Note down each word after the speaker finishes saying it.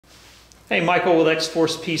Hey, Michael with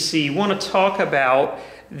X-Force PC. Want to talk about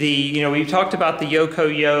we've talked about the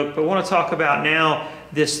Yoko yoke, but want to talk about now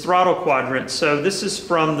this throttle quadrant. So this is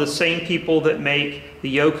from the same people that make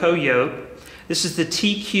the Yoko yoke. This is the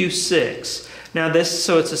TQ6. Now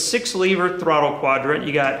so it's a 6-lever throttle quadrant.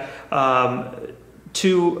 You got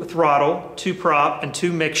 2 throttle, 2 prop, and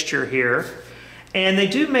 2 mixture here. And they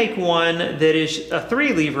do make one that is a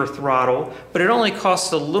 3-lever throttle, but it only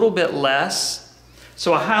costs a little bit less.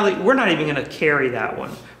 So we're not even going to carry that one.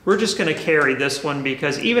 We're just going to carry this one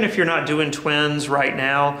because even if you're not doing twins right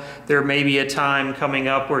now, there may be a time coming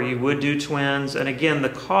up where you would do twins. And again, the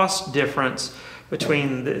cost difference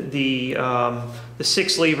between the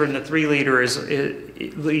 6-lever and the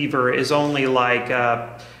 3-lever is only like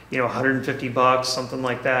 $150, something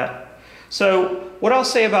like that. So what I'll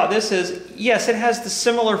say about this is, yes, it has the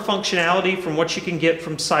similar functionality from what you can get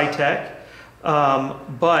from Cytec.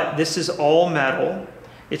 But this is all metal.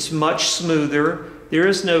 It's much smoother. There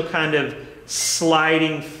is no kind of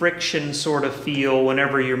sliding friction sort of feel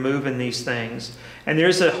whenever you're moving these things. And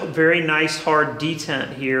there's a very nice hard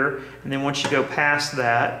detent here. And then once you go past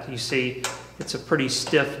that, you see it's a pretty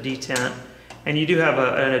stiff detent. And you do have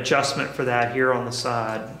an adjustment for that here on the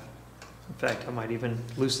side. In fact, I might even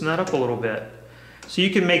loosen that up a little bit. So you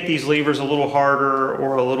can make these levers a little harder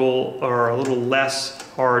or a little less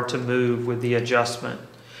hard to move with the adjustment.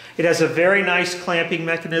 It has a very nice clamping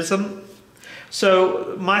mechanism.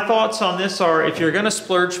 So my thoughts on this are, if you're going to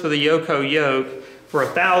splurge for the Yoko yoke for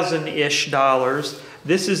 $1,000-ish,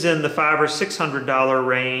 this is in the $500 or $600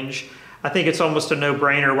 range. I think it's almost a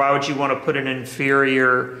no-brainer. Why would you want to put an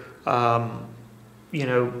inferior throttle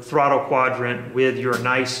quadrant with your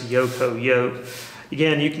nice Yoko yoke?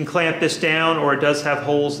 Again, you can clamp this down, or it does have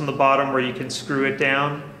holes in the bottom where you can screw it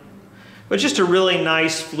down. But just a really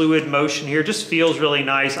nice fluid motion here. Just feels really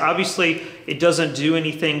nice. Obviously, it doesn't do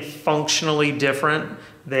anything functionally different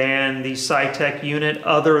than the Cytec unit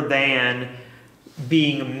other than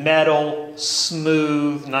being metal,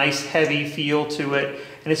 smooth, nice heavy feel to it.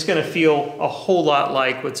 And it's going to feel a whole lot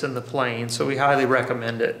like what's in the plane. So we highly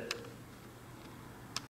recommend it.